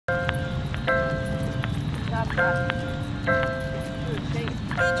Good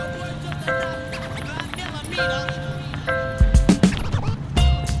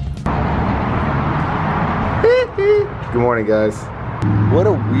morning, guys. What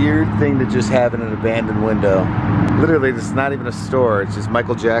a weird thing to just have in an abandoned window. Literally, this is not even a store. It's just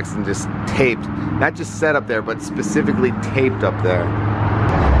Michael Jackson just taped. Not just set up there, but specifically taped up there.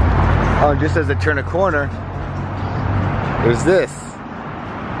 Oh, and just as I turn a corner, there's this.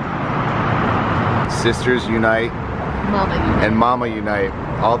 Sisters Unite. Mama Unite. And Mama Unite.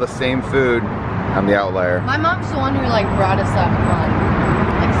 All the same food. I'm the outlier. My mom's the one who like brought us up on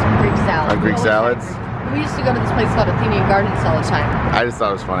like some Greek salad. Greek salads? We used to go to this place called Athenian Gardens all the time. I just thought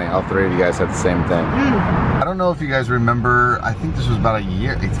it was funny. All three of you guys had the same thing. I don't know if you guys remember, I think this was about a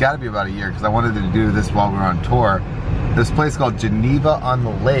year. It's got to be about a year because I wanted to do this while we were on tour. This place called Geneva on the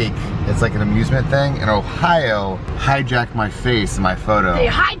Lake. It's like an amusement thing in Ohio. Hijacked my face in my photo. They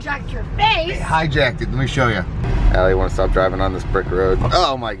hijacked your face? They hijacked it. Let me show you. Allie, want to stop driving on this brick road?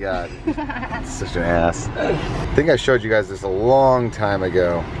 Oh my God. Such an ass. I think I showed you guys this a long time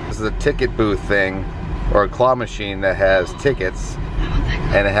ago. This is a ticket booth thing, or a claw machine that has tickets,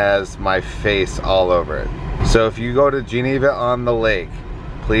 and it has my face all over it. So if you go to Geneva on the Lake,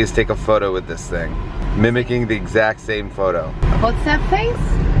 please take a photo with this thing, mimicking the exact same photo. What's that face?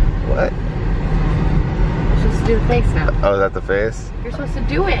 What? You're supposed to do the face now. Oh, is that the face? You're supposed to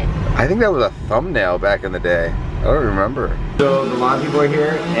do it. I think that was a thumbnail back in the day. I don't remember. So the laundry boy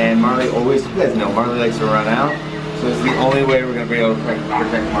here, and Marley always, you guys know, Marley likes to run out. So it's the only way we're gonna be able to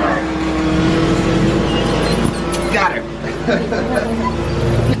protect Marley. Got it.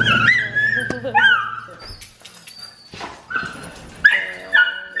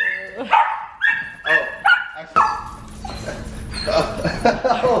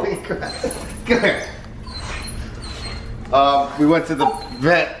 Holy crap. Come here. We went to the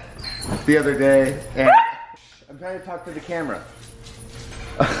vet the other day, and I'm trying to talk to the camera.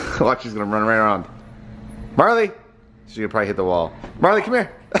 Watch, she's gonna run right around. Marley! She's gonna probably hit the wall. Marley, come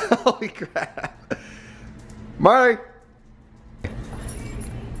here. Holy crap. Marley!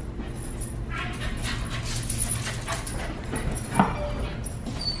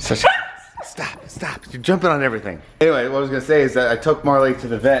 Stop. You're jumping on everything. Anyway, what I was gonna say is that I took Marley to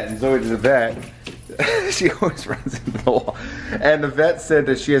the vet, and Zoe to the vet. She always runs into the wall. And the vet said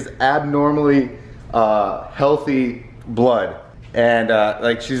that she has abnormally healthy blood. And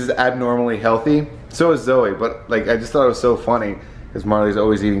like, she's abnormally healthy. So is Zoe, but like, I just thought it was so funny because Marley's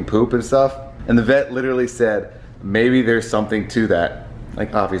always eating poop and stuff. And the vet literally said, maybe there's something to that.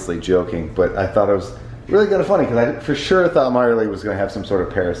 Like, obviously joking, but I thought it was really kind of funny because I for sure thought Marley was gonna have some sort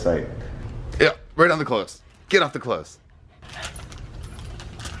of parasite. Yeah, right on the clothes. Get off the clothes.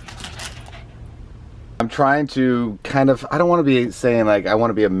 I'm trying to kind of, I don't want to be saying like I want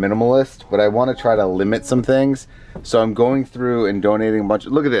to be a minimalist, but I want to try to limit some things. So I'm going through and donating a bunch.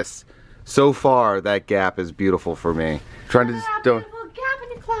 Look at this. So far, that gap is beautiful for me. Trying to just don't. Gap in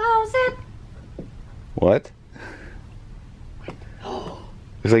the closet. What?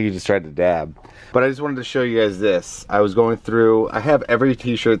 Looks like you just tried to dab. But I just wanted to show you guys this. I was going through, I have every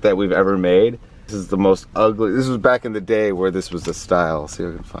t-shirt that we've ever made. This is the most ugly, this was back in the day where this was the style. See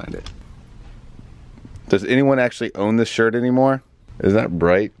if I can find it. Does anyone actually own this shirt anymore? Isn't that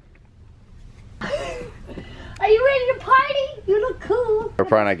bright? Are you ready to party? You look cool. We're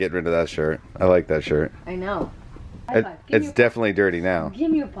probably not getting rid of that shirt. I like that shirt. I know. It's definitely dirty now. Give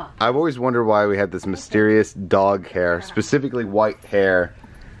me a pop. I've always wondered why we had this mysterious dog hair, specifically white hair,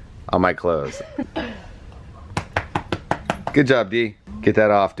 on my clothes. Good job, D. Get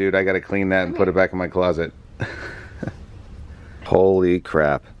that off, dude. I gotta clean that and put it back in my closet. Holy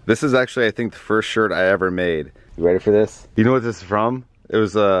crap. This is actually, I think, the first shirt I ever made. You ready for this? You know what this is from? It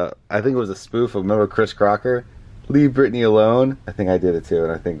was I think it was a spoof of, remember Chris Crocker? Leave Britney Alone? I think I did it too,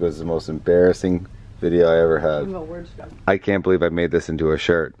 and I think it was the most embarrassing video I ever had. I can't believe I made this into a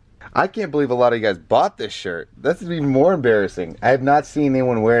shirt. I can't believe a lot of you guys bought this shirt. That's even more embarrassing. I have not seen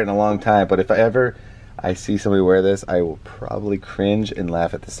anyone wear it in a long time, but if I see somebody wear this, I will probably cringe and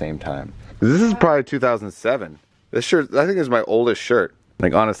laugh at the same time. This is probably 2007. This shirt, I think, is my oldest shirt.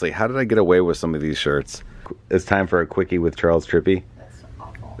 Like, honestly, how did I get away with some of these shirts? It's time for a quickie with Charles Trippy. That's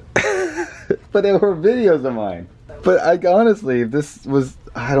awful. But they were videos of mine. But honestly, this was,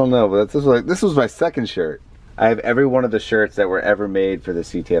 I don't know, but this was my second shirt. I have every one of the shirts that were ever made for the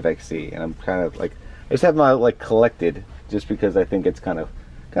CTFXC, and I'm kind of like, I just have my like collected just because I think it's kind of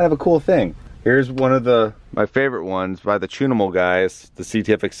a cool thing. Here's one of my favorite ones by the Chunimal guys, the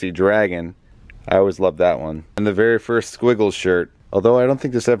CTFXC Dragon. I always loved that one. And the very first Squiggles shirt, although I don't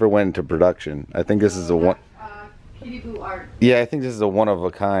think this ever went into production. I think this is a one. Kitty Poo art. Yeah, I think this is a one of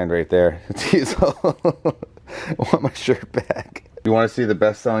a kind right there. I want my shirt back. You want to see the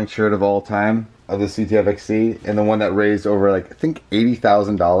best-selling shirt of all time of the CTFXC and the one that raised over like I think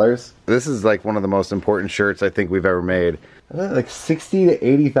 $80,000. This is like one of the most important shirts I think we've ever made. Like $60,000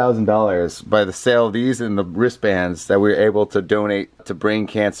 to $80,000 by the sale of these and the wristbands that we were able to donate to brain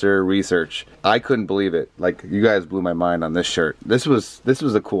cancer research. I couldn't believe it. Like, you guys blew my mind on this shirt. This was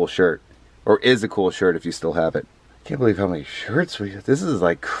a cool shirt, or is a cool shirt if you still have it. I can't believe how many shirts we got. This is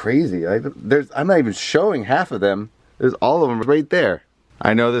like crazy. Like, I'm not even showing half of them. There's all of them right there.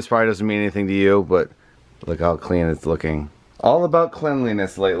 I know this probably doesn't mean anything to you, but look how clean it's looking. All about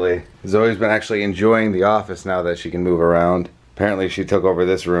cleanliness lately. Zoe's been actually enjoying the office now that she can move around. Apparently she took over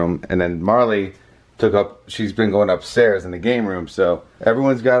this room, and then Marley she's been going upstairs in the game room, so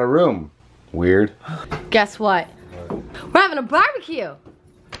everyone's got a room. Weird. Guess what? We're having a barbecue.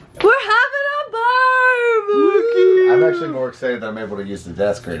 We're having a barbecue. I'm actually more excited that I'm able to use the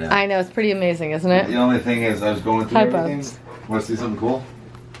desk right now. I know, it's pretty amazing, isn't it? The only thing is, I was going through everything. Bubs. Want to see something cool?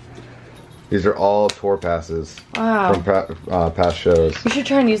 These are all tour passes from past shows. We should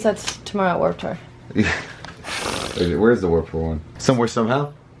try and use that tomorrow at Warped Tour. Where's the Warped Tour one? Somewhere,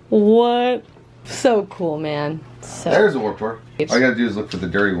 somehow? What? So cool, man. There's the Warped Tour. All you gotta do is look for the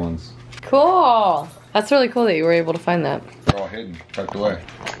dirty ones. Cool. That's really cool that you were able to find that. They're all hidden, tucked away.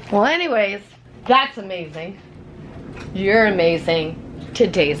 Well, anyways, that's amazing. You're amazing.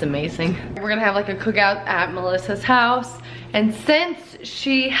 Today's amazing. We're gonna have like a cookout at Melissa's house. And since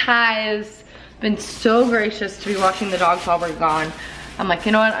she has been so gracious to be watching the dogs while we're gone, I'm like,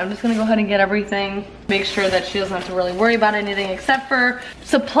 you know what, I'm just gonna go ahead and get everything, make sure that she doesn't have to really worry about anything except for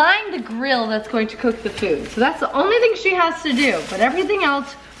supplying the grill that's going to cook the food. So that's the only thing she has to do, but everything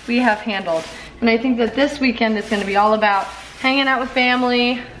else we have handled. And I think that this weekend is gonna be all about hanging out with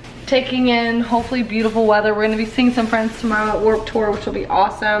family, taking in hopefully beautiful weather. We're gonna be seeing some friends tomorrow at Warped Tour, which will be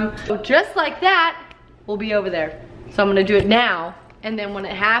awesome. So just like that, we'll be over there. So I'm gonna do it now, and then when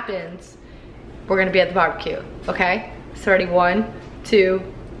it happens, we're gonna be at the barbecue, okay? So ready, 1, 2.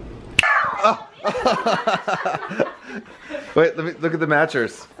 Wait, let me look at the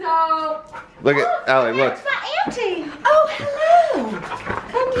matchers. So, look at Allie, look. It's my auntie. Oh, hello.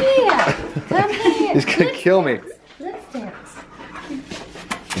 Come here. Come here. He's gonna kill me. Let's dance.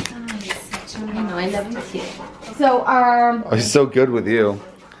 I know, I love you too. So, Oh, he's so good with you.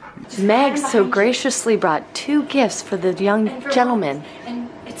 Meg so graciously brought 2 gifts for the young gentleman. And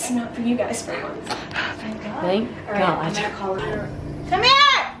it's not for you guys for once. Thank God. Come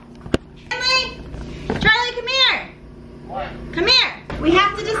here! Emily! Charlie, come here! What? Come here! We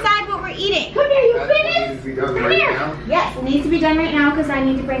have to decide what we're eating. Come here, you finished? Come here! Yes, it needs to be done right now because I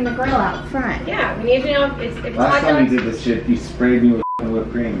need to bring the grill out front. Yeah, we need to know if it's Last time you did this shit, you sprayed me with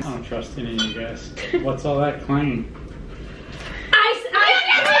whipped cream. I don't trust any of you guys. What's all that claim?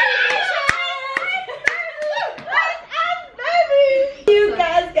 You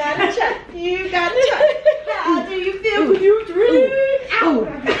guys gotta try. You gotta try. How do you feel when you drink?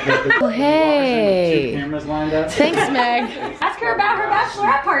 Well, hey. 2 cameras lined up. Thanks, Meg. Ask her about her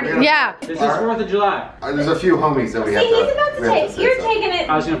bachelorette party. Yeah. This is 4th of July. There's a few homies that we have See, he's about to take. You're taking it.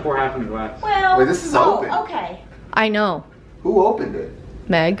 I was gonna pour half in the glass. Well. Wait, this is open. Okay. I know. Who opened it?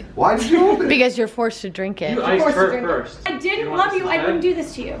 Meg. Why did you open it? Because you're forced to drink it. You iced forced to her drink it. first. I didn't want love this you. I instead? wouldn't do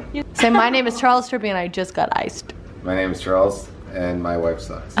this to you. Say, my name is Charles Trippy and I just got iced. My name is Charles, and my wife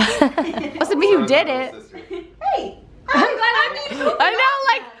sucks. Wasn't me who did it. Hey. I'm glad I'm you. I know,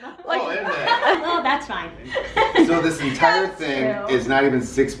 like. Oh, that's fine. So this entire thing is not even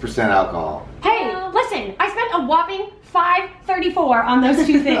 6% alcohol. Hey, listen, I spent a whopping $5.34 on those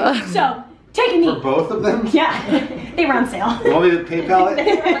 2 things. So, take a For knee. both of them? Yeah, they were on sale. You want me to PayPal it?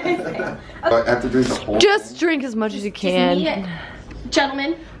 They were on sale. I have to drink the whole Just drink as much as you Just need can. it.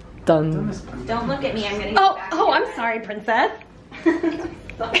 Gentlemen, Done. don't look at me. I'm gonna. Oh, I'm sorry, princess. I'm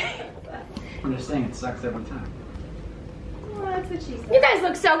just saying it sucks every time. That's what she said. You guys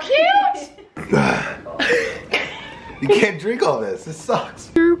look so cute. You can't drink all this. This sucks.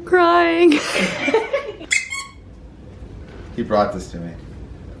 You're crying. He brought this to me.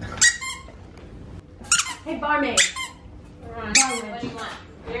 Hey, barmaid. What do you want?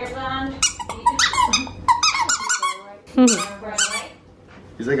 Beer blonde?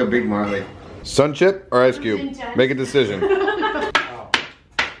 He's like a big Marley. Sun chip or ice cube? Make a decision.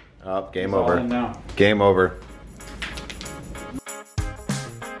 Oh, game over. Game over.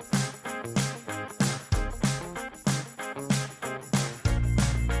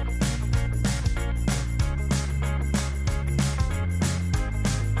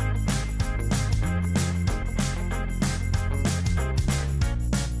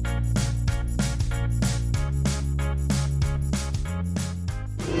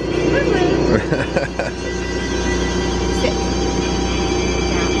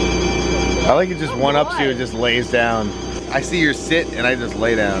 I like it just one-ups you and just lays down. I see your sit and I just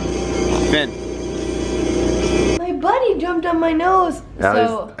lay down. Finn. My buddy jumped on my nose.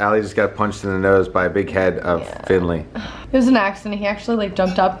 Allie just got punched in the nose by a big head of Finley. It was an accident. He actually like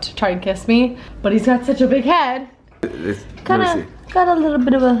jumped up to try and kiss me, but he's got such a big head. Kinda got a little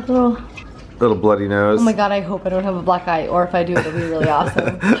bit of a little bloody nose. Oh my god, I hope I don't have a black eye, or if I do, it'll be really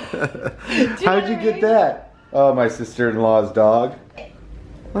awesome. How'd you get that? Oh, my sister-in-law's dog.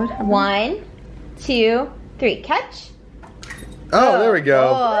 What? 1, 2, 3, catch. Oh, there we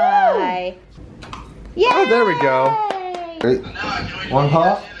go. Boy. Yay! Oh, there we go. Great. 1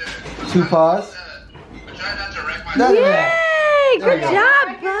 paw, 2 paws. Yay! Good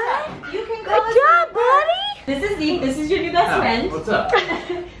job, bud. You can Good job, buddy. This is your new best friend. What's up?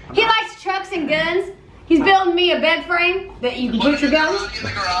 He likes trucks and guns. He's building me a bed frame that you can put your guns. In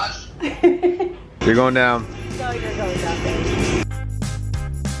the garage. You're going down. No, you're going down there.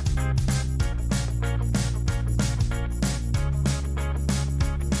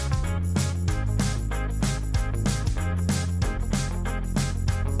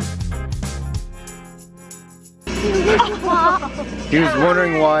 He was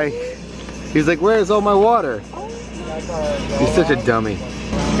wondering why. He's like, where's all my water? He's such a dummy.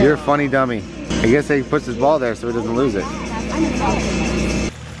 You're a funny dummy. I guess he puts his ball there so he doesn't lose it.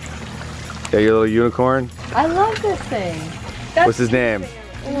 Yeah, your little unicorn. I love this thing. What's his name?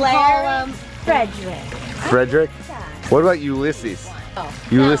 Larry. Frederick. Frederick? What about Ulysses?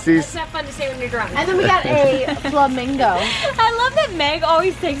 Ulysses? It's not fun to say when you're drunk. And then we got a flamingo. I love that Meg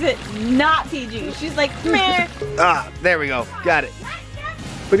always takes it not PG. She's like, meh. Ah, there we go. Got it.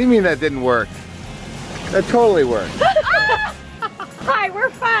 What do you mean that didn't work? That totally worked. Hi, we're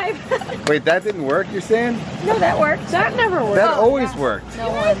 5. Wait, that didn't work, you're saying? No, that worked. That never worked. That always worked. You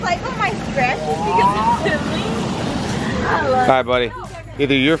guys like when my scratches because it's silly? I love All right, buddy.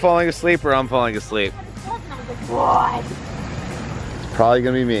 Either you're falling asleep or I'm falling asleep. What? It's probably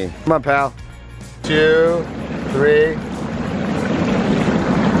gonna be me. Come on, pal. 2, 3.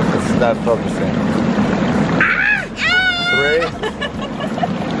 It's not focusing. 3.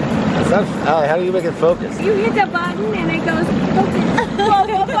 It's not, Allie, how do you make it focus? You hit the button and it goes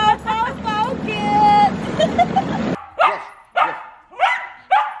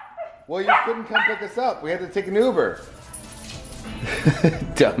Well, you couldn't come pick us up. We had to take an Uber.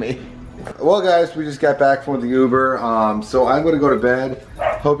 Dummy. Well, guys, we just got back from the Uber, so I'm going to go to bed.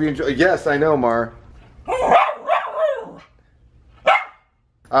 Hope you enjoy. Yes, I know, Mar.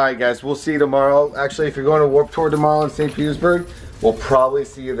 Alright, guys, we'll see you tomorrow. Actually, if you're going to Warped Tour tomorrow in St. Petersburg, we'll probably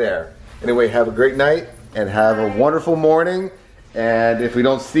see you there. Anyway, have a great night and have a wonderful morning. And if we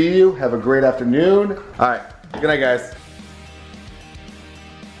don't see you, have a great afternoon. Alright, good night, guys.